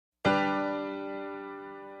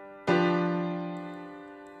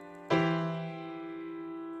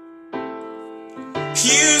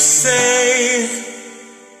say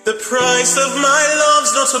the price of my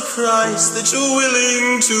love's not a price that you're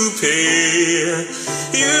willing to pay.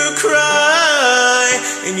 You cry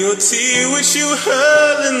in your tea which you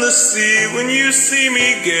hurl in the sea when you see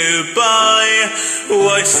me go by.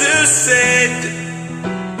 What's so sad?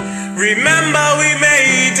 Remember we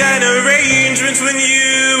made an arrangement when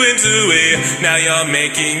you went away. Now you're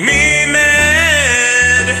making me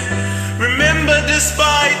mad. Remember,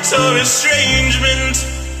 despite our estrangement,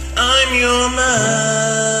 I'm your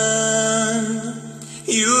man.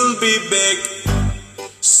 You'll be back,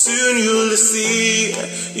 soon you'll see.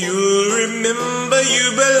 You'll remember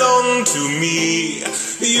you belong to me.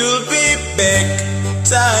 You'll be back,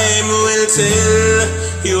 time will tell.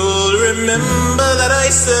 You'll remember that I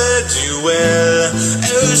served you well.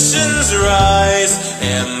 Oceans rise,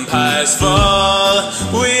 empires fall.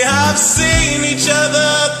 We have seen each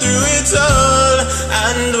other through it all.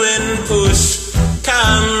 And when push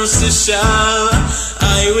comes to shove,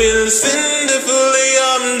 I will send a fully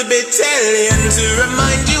armed battalion to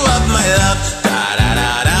remind you of my love. Da da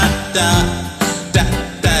da da da da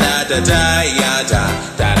da da da ya da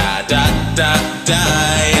da da da da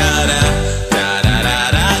ya da.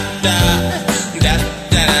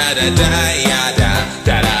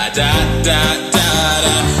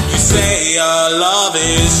 You say your love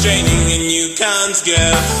is draining and you can't go.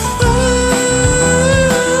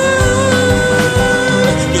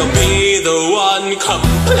 You'll be the one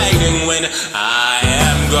complaining when I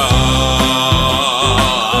am gone.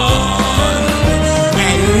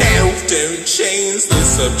 And now don't change the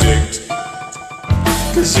subject,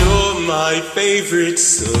 'cause you're my favorite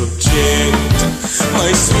subject.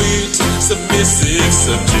 My sweet, submissive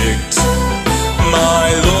subject. My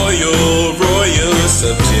loyal, royal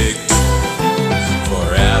subject.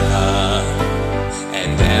 Forever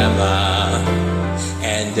and ever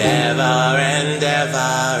and ever and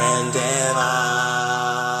ever and ever.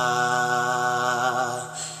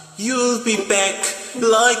 You'll be back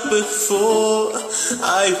like before.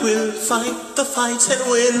 I will fight the fight and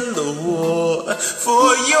win the war. For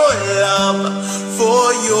your love, for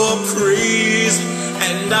your praise.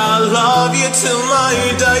 And I'll love you till my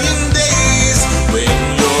dying days. When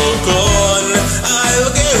you're gone,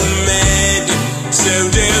 I'll go mad. So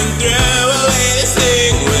don't throw away this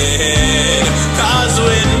thing we had. 'Cause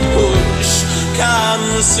when push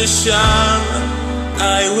comes to shove,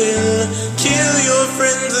 I will kill your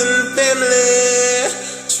friends and family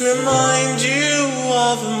to remind you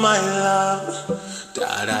of my love.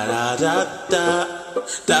 Da da da da da.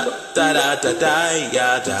 Da da da da da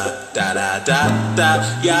ya da da da da da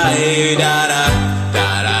ya da da da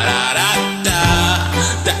da da da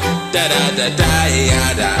da da da da da ya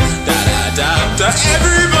da da da da.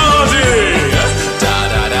 Everybody.